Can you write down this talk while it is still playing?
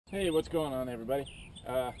Hey, what's going on, everybody?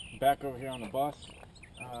 Back over here on the bus.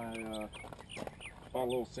 I bought a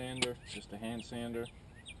little sander, just a hand sander.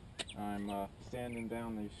 I'm sanding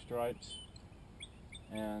down these stripes,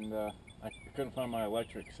 and I couldn't find my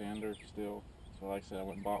electric sander still, so like I said, I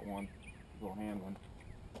went and bought one, a little hand one.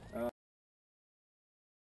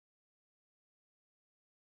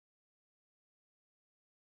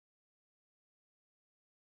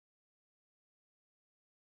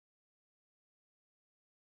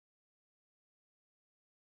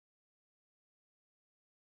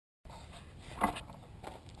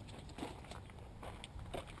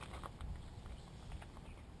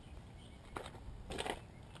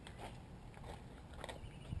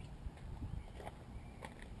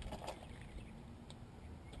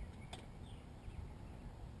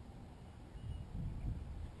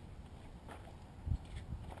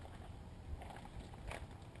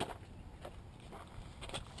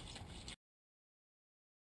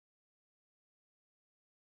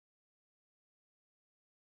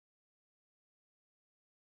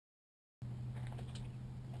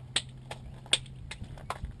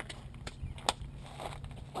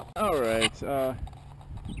 Alright,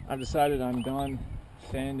 I've decided I'm done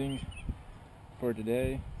sanding for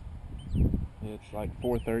today. It's like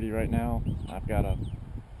 4:30 right now. I've got a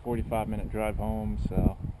 45-minute drive home,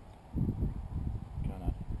 so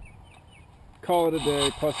gonna call it a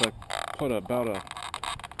day. Plus I put about a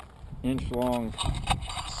inch-long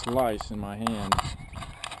slice in my hand.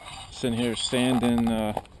 Sitting here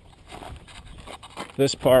sanding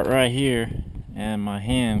this part right here, and my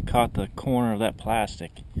hand caught the corner of that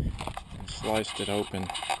plastic and sliced it open.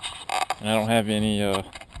 And I don't have any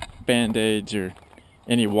band-aids or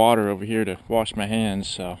any water over here to wash my hands,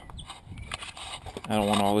 so I don't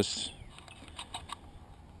want all this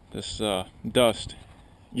dust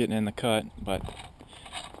getting in the cut. But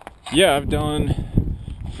yeah, I've done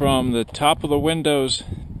from the top of the windows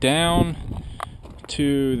down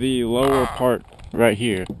to the lower part right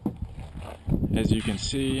here. As you can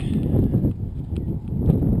see,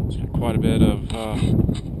 there's quite a bit of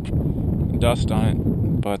dust on it,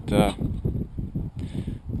 but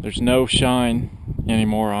there's no shine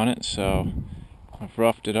anymore on it, so I've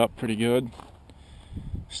roughed it up pretty good.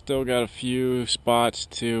 Still got a few spots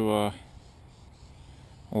to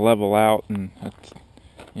level out, and I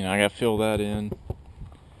gotta fill that in.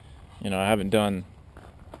 I haven't done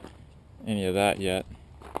any of that yet,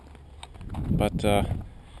 but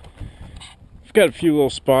I've got a few little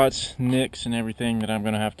spots, nicks and everything that I'm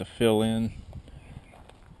gonna have to fill in.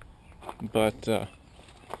 But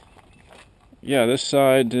yeah, this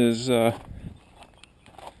side is well,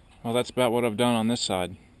 that's about what I've done on this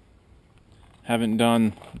side. Haven't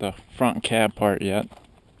done the front cab part yet.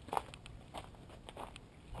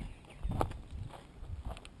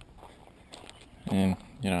 And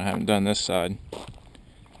I haven't done this side.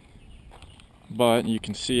 But you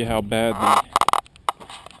can see how bad the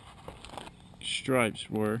stripes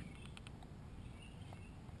were.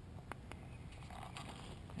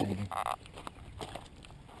 And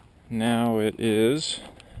now it is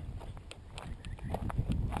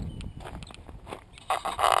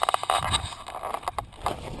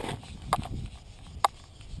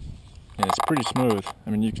it's pretty smooth. I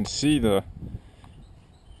mean, you can see the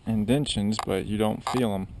indentions, but you don't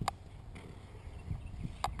feel them.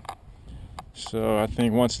 So I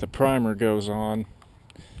think once the primer goes on,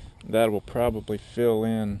 that will probably fill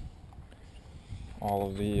in all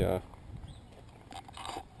of the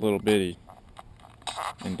little bitty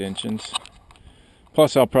indentions.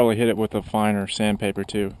 Plus I'll probably hit it with a finer sandpaper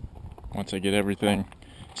too, once I get everything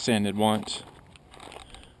sanded once.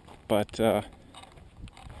 But I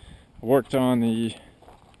worked on the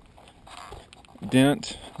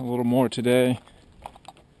dent a little more today.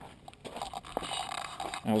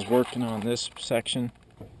 I was working on this section.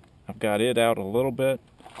 I've got it out a little bit.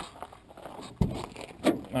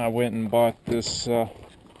 I went and bought this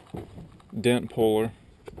dent puller,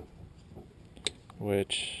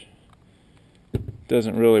 which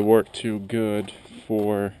doesn't really work too good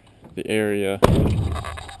for the area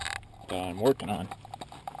that I'm working on.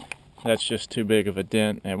 That's just too big of a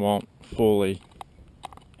dent. It won't fully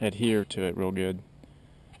adhere to it real good.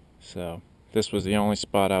 So this was the only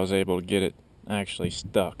spot I was able to get it actually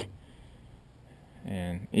stuck.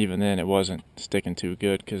 And even then it wasn't sticking too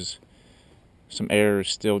good because some air is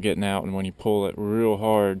still getting out, and when you pull it real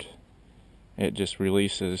hard it just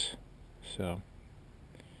releases. So,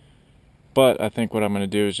 but I think what I'm going to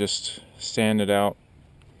do is just sand it out,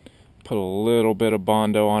 put a little bit of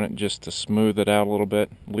Bondo on it just to smooth it out a little bit,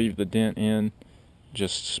 leave the dent in,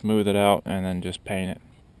 just smooth it out, and then just paint it.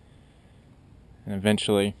 And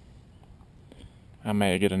eventually I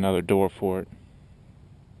may get another door for it.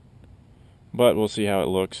 But we'll see how it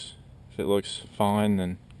looks. If it looks fine,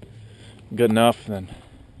 then good enough, then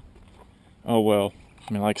oh well.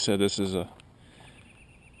 I mean, like I said,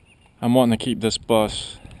 I'm wanting to keep this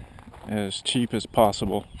bus as cheap as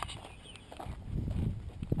possible.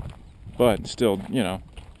 But still, you know,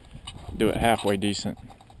 do it halfway decent.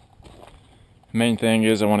 The main thing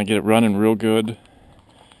is I want to get it running real good.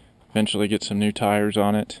 Eventually get some new tires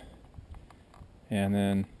on it. And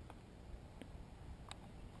then,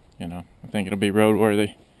 you know, I think it'll be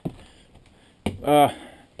roadworthy.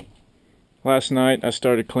 Last night I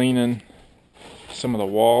started cleaning some of the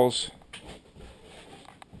walls,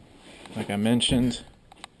 like I mentioned.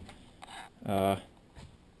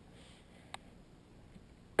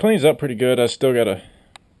 Cleans up pretty good. I still gotta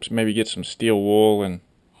maybe get some steel wool and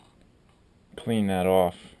clean that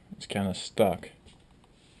off. It's kind of stuck,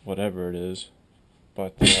 whatever it is.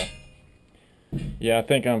 But yeah, I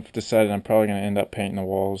think I've decided I'm probably gonna end up painting the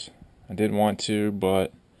walls. I didn't want to,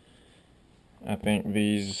 but I think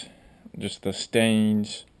just the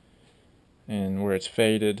stains and where it's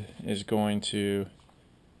faded is going to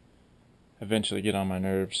eventually get on my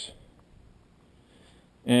nerves.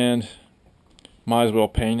 And might as well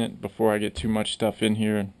paint it before I get too much stuff in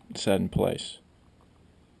here and set in place.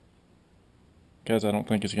 Because I don't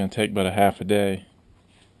think it's going to take but a half a day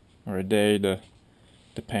or a day to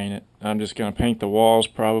paint it. I'm just going to paint the walls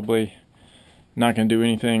probably. Not going to do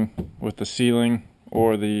anything with the ceiling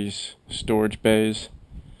or these storage bays.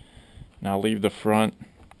 And I'll leave the front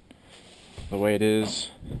the way it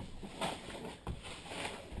is.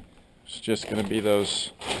 It's just going to be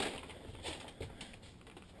those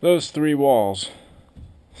 3 walls.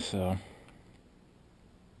 So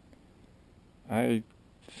I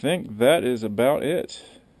think that is about it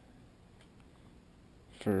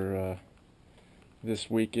for this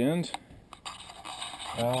weekend.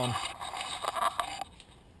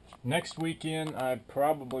 Next weekend I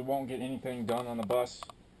probably won't get anything done on the bus.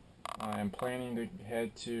 I am planning to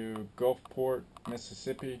head to Gulfport,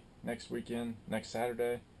 Mississippi next weekend, next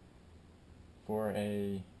Saturday, for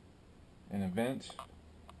an event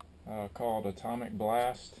called Atomic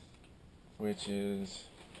Blast, which is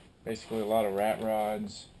basically a lot of rat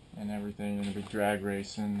rods and everything. There'll be drag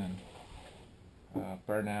racing and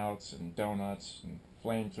burnouts and donuts and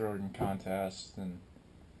flamethrowing contests, and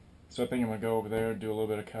so I think I'm gonna go over there, do a little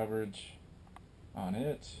bit of coverage on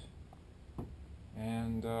it,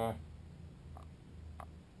 and well,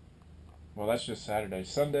 that's just Saturday.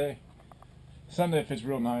 Sunday, if it's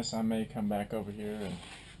real nice, I may come back over here and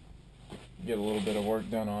get a little bit of work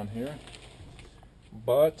done on here.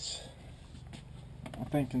 But I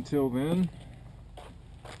think until then,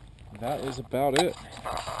 that is about it.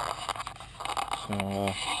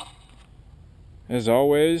 So, as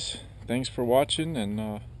always, thanks for watching,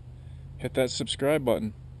 and hit that subscribe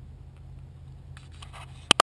button.